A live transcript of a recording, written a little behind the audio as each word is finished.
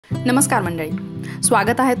नमस्कार मंडळी,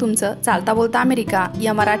 स्वागत आहे तुमचं चालता बोलता अमेरिका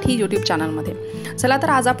या मराठी यूट्यूब चॅनलमध्ये। चला तर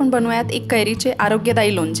आज आपण बनवूयात एक कैरीचे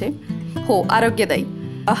आरोग्यदायी लोणचे। हो, आरोग्यदायी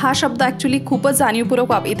हा शब्द ॲक्च्युली खूपच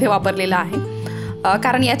जाणीवपूर्वक इथे वापरलेला आहे,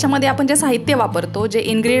 कारण याच्यामध्ये आपण जे साहित्य वापरतो, जे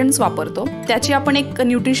इन्ग्रेडियंट्स वापरतो, त्याची आपण एक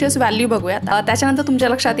न्यूट्रिशियस व्हॅल्यू बघूयात। त्याच्यानंतर तुमच्या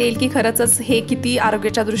लक्षात येईल की खरंच हे किती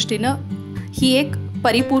आरोग्याच्या दृष्टीनं ही एक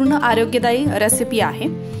परिपूर्ण आरोग्यदायी रेसिपी आहे।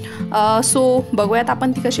 सो बघूयात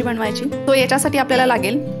आपण ती कशी बनवायची। तो याच्यासाठी आपल्याला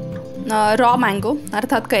लागेल रॉ मँगो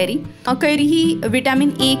अर्थात कैरी। कैरी ही विटॅमिन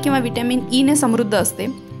ए किंवा विटॅमिन ई ने समृद्ध असते,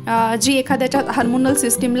 जी एखाद्याच्या हार्मोनल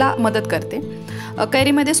सिस्टीमला मदत करते।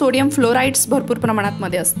 कैरीमध्ये सोडियम फ्लोराइड्स भरपूर प्रमाणात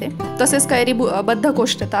मध्ये असते। तसेच कैरी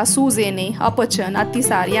बद्धकोष्ठता, सूज येणे, अपचन,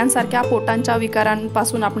 अतिसार यांसारख्या पोटांच्या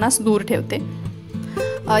विकारांपासून आपणास दूर ठेवते।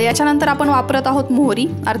 याच्यानंतर आपण वापरत आहोत मोहरी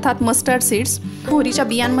अर्थात मस्टर्ड सीड्स। मोहरीच्या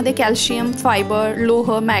बियांमध्ये कॅल्शियम, फायबर,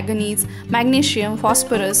 लोह, मॅग्नीज, मॅग्नेशियम,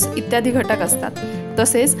 फॉस्फरस इत्यादी घटक असतात।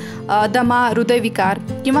 तसेच दमा, हृदयविकार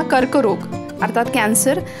किंवा कर्करोग अर्थात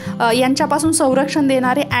कॅन्सर यांच्यापासून संरक्षण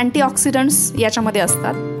देणारे अँटीऑक्सिडंट्स याच्यामध्ये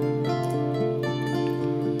असतात।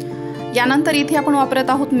 यानंतर इथे आपण वापरत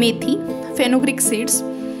आहोत मेथी, फेनुग्रीक सीड्स।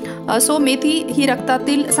 सो मेथी ही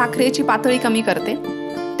रक्तातील साखरेची पातळी कमी करते,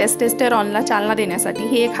 टेस्टोस्टेरॉनला चालना देण्यासाठी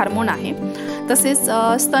हे एक हार्मोन आहे। तसेच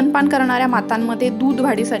स्तनपान करणाऱ्या मातांमध्ये दूध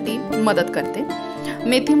वाढीसाठी मदत करते।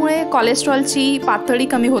 मेथीमुळे कोलेस्ट्रॉलची पातळी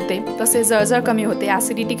कमी होते, तसेच जळजळ कमी होते,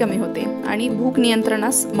 ॲसिडिटी कमी होते आणि भूक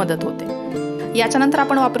नियंत्रणास मदत होते। याच्यानंतर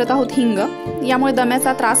आपण वापरत आहोत हिंग। यामुळे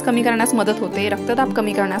दम्याचा त्रास कमी करण्यास मदत होते, रक्तदाब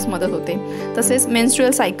कमी करण्यास मदत होते, तसेच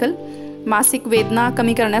मेन्स्ट्रुअल सायकल मासिक वेदना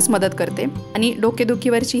कमी करण्यास मदत करते आणि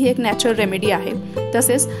डोकेदुखीवरची ही एक नॅचरल रेमेडी आहे।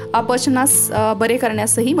 तसेच अपचनास बरे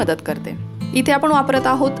करण्यासही मदत करते। इथे आपण वापरत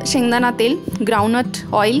आहोत शेंगदाणा तेल, ग्राउंडनट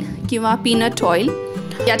ऑइल किंवा पीनट ऑइल।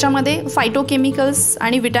 याच्यामध्ये फायटोकेमिकल्स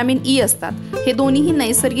आणि विटॅमिन ई असतात। हे दोन्हीही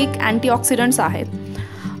नैसर्गिक अँटीऑक्सिडंट्स आहेत।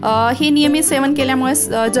 हे नियमित सेवन केल्यामुळे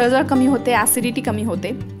जळजळ कमी होते, ॲसिडिटी कमी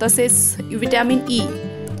होते। तसेच विटॅमिन ई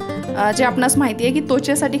जे आपणास माहिती आहे की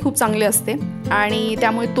त्वचेसाठी खूप चांगले असते आणि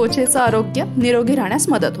त्यामुळे त्वचेचं आरोग्य निरोगी राहण्यास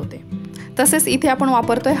मदत होते। तसेच इथे आपण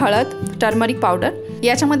वापरतोय हळद, टर्मरिक पावडर।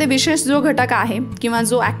 याच्यामध्ये विशेष जो घटक आहे किंवा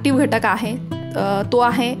जो ॲक्टिव्ह घटक आहे तो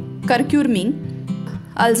आहे कर्क्युमिन।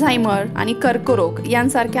 अल्झायमर आणि कर्करोग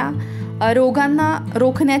यांसारख्या रोगांना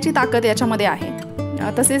रोखण्याची ताकद याच्यामध्ये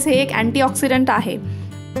आहे। तसेच हे एक अँटीऑक्सिडंट आहे।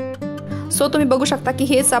 सो तुम्ही बघू शकता की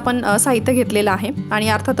हेच आपण साहित्य घेतलेलं आहे आणि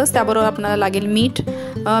अर्थातच त्याबरोबर आपल्याला लागेल मीठ।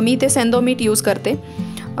 मी ते सेंदो मीठ यूज करते।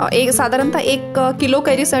 साधारणतः 1 किलो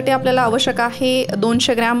कैरीसाठी आपल्याला आवश्यक आहे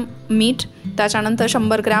 200 ग्रॅम मीठ, त्याच्यानंतर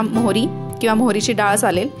 100 ग्रॅम मोहरी किंवा मोहरीची डाळ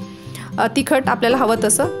चालेल। तिखट आपल्याला हवं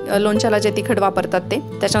तसं, लोणच्याला जे तिखट वापरतात ते।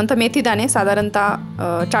 त्याच्यानंतर मेथी दाणे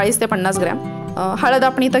साधारणतः 40 ते 50 ग्रॅम। हळद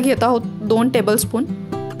आपण इथं घेत आहोत 2 टेबलस्पून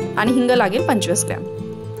आणि हिंग लागेल 25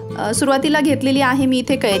 ग्रॅम। सुरुवातीला घेतलेली आहे मी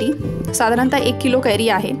इथे कैरी, साधारणतः 1 किलो कैरी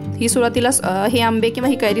आहे ही। सुरुवातीला हे आंबे किंवा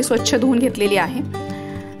ही कैरी स्वच्छ धुवून घेतलेली आहे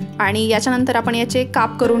आणि याच्यानंतर आपण याचे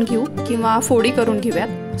काप करून घेऊ किंवा फोडी करून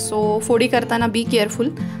घेऊयात। सो फोडी करताना बी केअरफुल,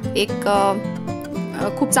 एक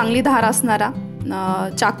खूप चांगली धार असणारा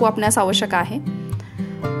चाकू आपणास आवश्यक आहे,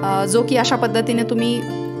 जो की अशा पद्धतीने तुम्ही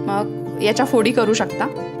याच्या फोडी करू शकता।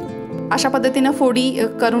 अशा पद्धतीने फोडी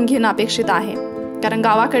करून घेणं अपेक्षित आहे, कारण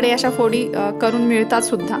गावाकडे अशा फोडी करून मिळतात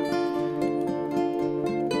सुद्धा।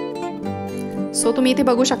 सो तुम्ही इथे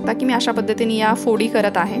बघू शकता की मी अशा पद्धतीने या फोडी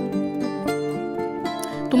करत आहे।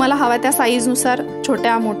 तुम्हाला हव्या त्या साईजनुसार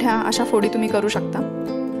छोट्या मोठ्या अशा फोडी तुम्ही करू शकता।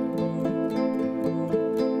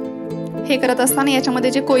 हे करत असताना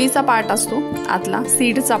याच्यामध्ये जे कोळीचा पार्ट असतो आतला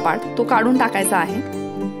सीडचा पार्ट तो काढून टाकायचा आहे।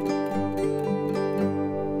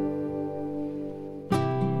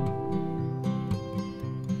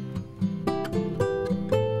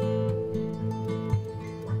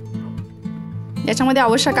 याच्यामध्ये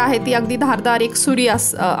आवश्यक आहे ती अगदी धारदार एक सुरी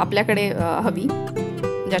आपल्याकडे हवी,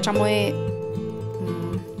 ज्याच्यामुळे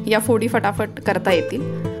या फोडी फटाफट करता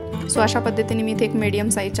येतील। सो अशा पद्धतीने मी इथे एक मीडियम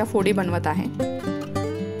साईजच्या फोडी बनवत आहे।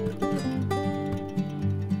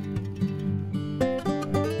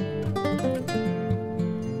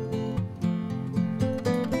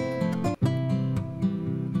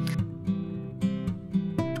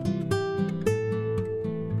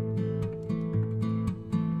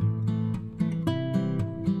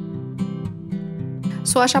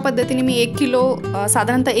 सो अशा पद्धतीने मी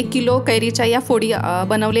साधारणतः 1 किलो कैरीच्या या फोडी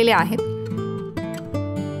बनवलेल्या आहेत।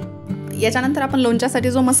 याच्यानंतर आपण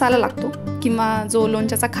लोणच्यासाठी जो मसाला लागतो किंवा जो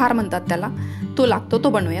लोणच्याचा खार म्हणतात त्याला, तो लागतो, तो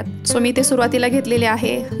बनवूयात। सो मी ते सुरुवातीला घेतलेले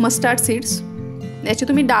आहे मस्टर्ड सीड्स। याची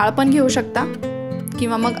तुम्ही डाळ पण घेऊ शकता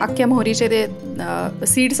किंवा मग अख्ख्या मोहरीचे ते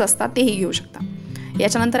सीड्स असतात तेही घेऊ शकता।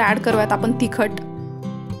 याच्यानंतर ॲड करूयात आपण तिखट।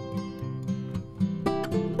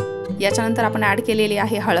 याच्यानंतर आपण ॲड केलेली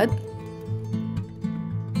आहे हळद,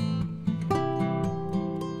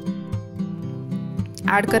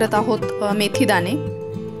 ॲड करत आहोत मेथी दाणे।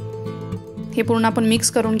 हे पूर्ण आपण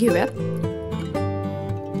मिक्स करून घेऊयात।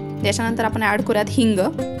 याच्यानंतर आपण ॲड करूयात हिंग।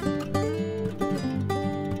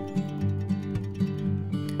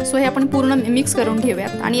 सो हे आपण पूर्ण मिक्स करून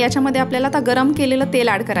घेऊयात आणि याच्यामध्ये आपल्याला आता गरम केलेलं तेल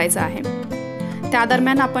ॲड करायचं आहे। त्या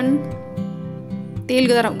दरम्यान आपण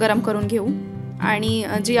तेल गरम करून घेऊ आणि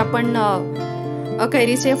जी आपण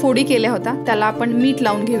कैरीचे फोडी केल्या होत्या त्याला आपण मीठ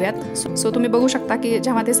लावून घेऊयात। सो तुम्ही बघू शकता की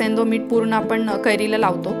जेव्हा ते सेंदो मीठ पूर्ण आपण कैरीला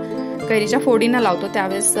लावतो, कैरीच्या फोडींना लावतो,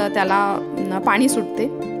 त्यावेळेस त्याला पाणी सुटते।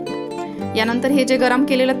 यानंतर हे जे गरम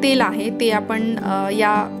केलेलं तेल आहे ते आपण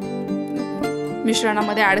या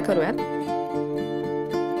मिश्रणामध्ये ॲड करूयात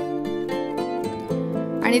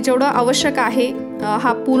आणि जेवढं आवश्यक आहे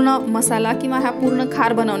हा पूर्ण मसाला किंवा हा पूर्ण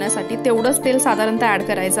खार बनवण्यासाठी तेवढंच तेल साधारणतः ॲड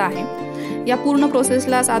करायचं आहे। या पूर्ण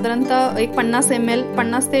प्रोसेसला साधारणतः एक 50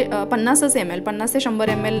 ते 100 ml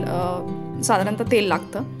साधारणतः तेल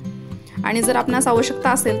लागतं आणि जर आपणास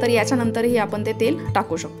आवश्यकता असेल तर याच्यानंतरही आपण ते तेल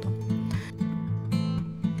टाकू शकतो।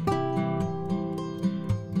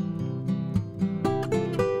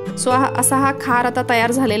 सो असा हा खार आता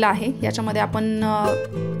तयार झालेला आहे। याच्यामध्ये आपण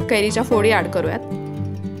कैरीच्या फोडी ॲड करूयात।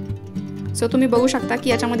 सो तुम्ही बघू शकता की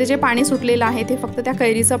याच्यामध्ये जे पाणी सुटलेलं आहे ते फक्त त्या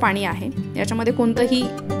कैरीचं पाणी आहे। याच्यामध्ये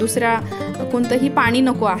कोणतंही पाणी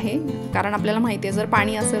नको आहे, कारण आपल्याला माहिती आहे जर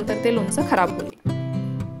पाणी असेल तर ते लोणचं खराब होईल।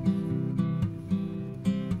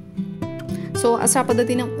 सो अशा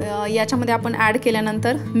पद्धतीने याच्यामध्ये आपण ॲड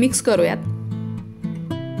केल्यानंतर मिक्स करूयात।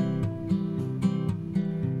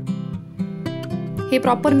 हे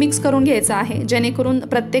प्रॉपर मिक्स करून घ्यायचं आहे जेणेकरून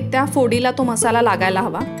प्रत्येक त्या फोडीला तो मसाला लागायला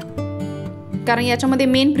हवा, कारण याच्यामध्ये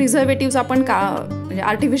मेन प्रिझर्वेटिव्स आपण म्हणजे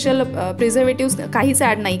आर्टिफिशियल प्रिझर्वेटिव्स काहीच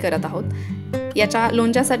ॲड नाही करत आहोत। याच्या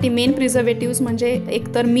लोणच्यासाठी मेन प्रिझर्वेटिव्स म्हणजे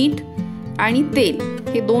एकतर मीठ आणि तेल,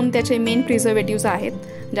 हे दोन त्याचे मेन प्रिझर्वेटिव्स आहेत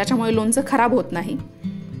ज्याच्यामुळे लोणचं खराब होत नाही,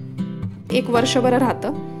 1 वर्षभर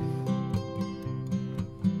राहतं।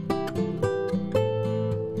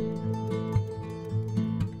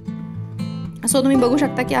 सो तुम्ही बघू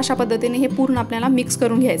शकता की अशा पद्धतीने हे पूर्ण आपल्याला मिक्स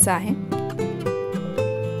करून घ्यायचं आहे।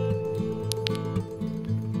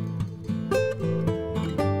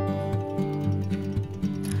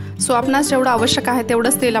 सो आपणास जेवढं आवश्यक आहे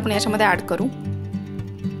तेवढंच तेल आपण याच्यामध्ये ॲड करू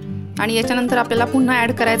आणि याच्यानंतर आपल्याला पुन्हा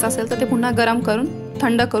ॲड करायचं असेल तर ते पुन्हा गरम करून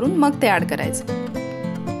थंड करून मग ते ॲड करायचं।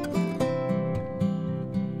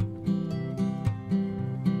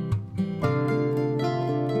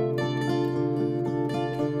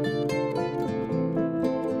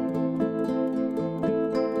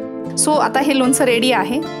 सो आता हे लोणचं रेडी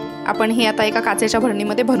आहे। आपण हे आता एका काचेच्या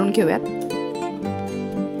भरणीमध्ये भरून घेऊयात।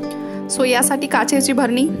 सो यासाठी काचेची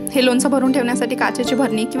भरणी, हे लोणचं भरून ठेवण्यासाठी काचेची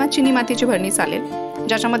भरणी किंवा चिनी मातीची भरणी चालेल,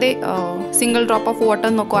 ज्याच्यामध्ये सिंगल ड्रॉप ऑफ वॉटर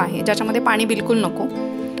नको आहे, ज्याच्यामध्ये पाणी बिलकुल नको।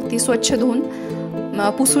 ती स्वच्छ धुवून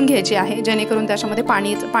पुसून घ्यायची आहे जेणेकरून त्याच्यामध्ये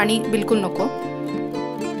पाणी बिलकुल नको।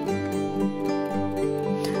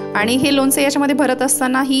 आणि हे लोणचं याच्यामध्ये भरत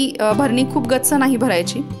असताना ही भरणी खूप गच्च नाही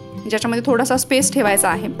भरायची, ज्याच्यामध्ये थोडासा स्पेस ठेवायचा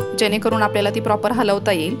आहे जेणेकरून आपल्याला ती प्रॉपर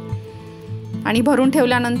हलवता येईल। आणि भरून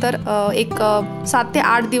ठेवल्यानंतर एक 7 ते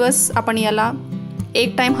 8 दिवस आपण याला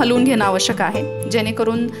एक टाइम हलवून घेणं आवश्यक आहे,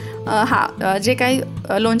 जेणेकरून जे काही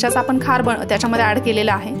लोणच्याचा आपण खार त्याच्यामध्ये ॲड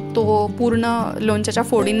केलेला आहे तो पूर्ण लोणच्याच्या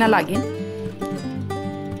फोडींना लागेल।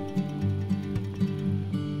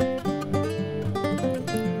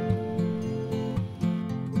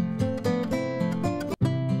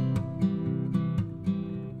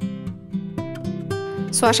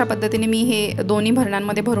 सो अशा पद्धतीने मी हे दोन्ही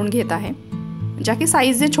भरण्यांमध्ये भरून घेत आहे, ज्या की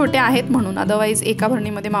साईज जे छोटे आहेत म्हणून, अदरवाईज एका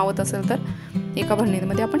भरणीमध्ये मावत असेल तर एका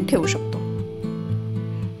भरणीमध्ये आपण ठेवू शकतो।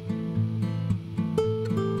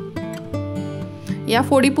 या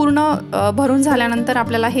फोडी पूर्ण भरून झाल्यानंतर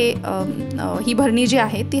आपल्याला ही भरणी जी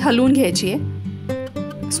आहे ती हलवून घ्यायची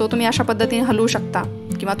आहे। सो तुम्ही अशा पद्धतीने हलवू शकता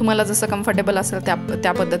किंवा तुम्हाला जसं कम्फर्टेबल असेल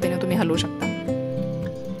त्या पद्धतीने तुम्ही हलवू शकता।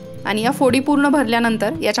 आणि या फोडी पूर्ण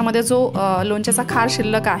भरल्यानंतर याच्यामध्ये जो लोणच्याचा खार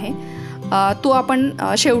शिल्लक आहे तो आपण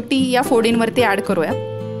शेवटी या फोडींवरती ॲड करूया।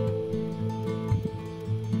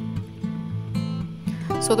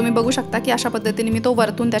 सो तुम्ही बघू शकता की अशा पद्धतीने मी तो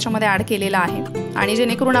वरतून त्याच्यामध्ये ॲड केलेला आहे आणि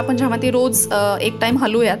जेणेकरून आपण जेव्हा ती रोज एक टाइम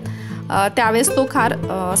हलवूयात त्यावेळेस तो खार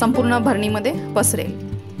संपूर्ण भरणीमध्ये पसरेल।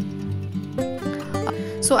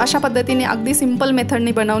 सो अशा पद्धतीने अगदी सिंपल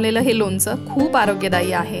मेथडने बनवलेलं हे लोणचं खूप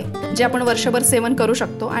आरोग्यदायी आहे, जे आपण वर्षभर सेवन करू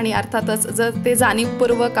शकतो। आणि अर्थातच जर ते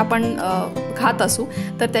जाणीवपूर्वक आपण खात असू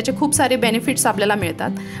तर त्याचे खूप सारे बेनिफिट्स आपल्याला मिळतात।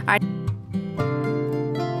 आणि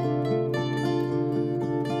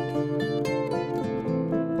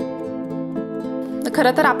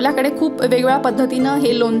खरं तर आपल्याकडे खूप वेगवेगळ्या पद्धतीनं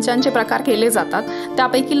हे लोणच्यांचे प्रकार केले जातात,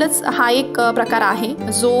 त्यापैकीच हा एक प्रकार आहे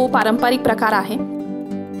जो पारंपरिक प्रकार आहे।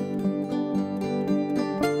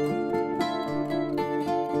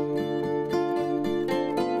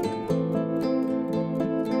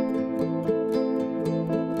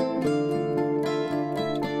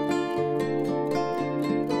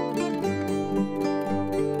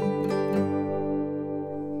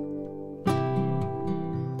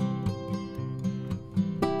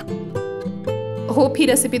 होप ही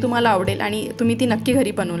रेसिपी तुम्हाला आवडेल आणि तुम्ही ती नक्की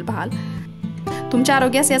घरी बनवून पाहाल। तुमच्या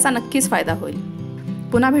आरोग्यास याचा नक्कीच फायदा होईल।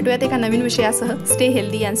 पुन्हा भेटूयात एका नवीन विषयासह। Stay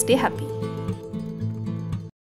healthy and stay happy.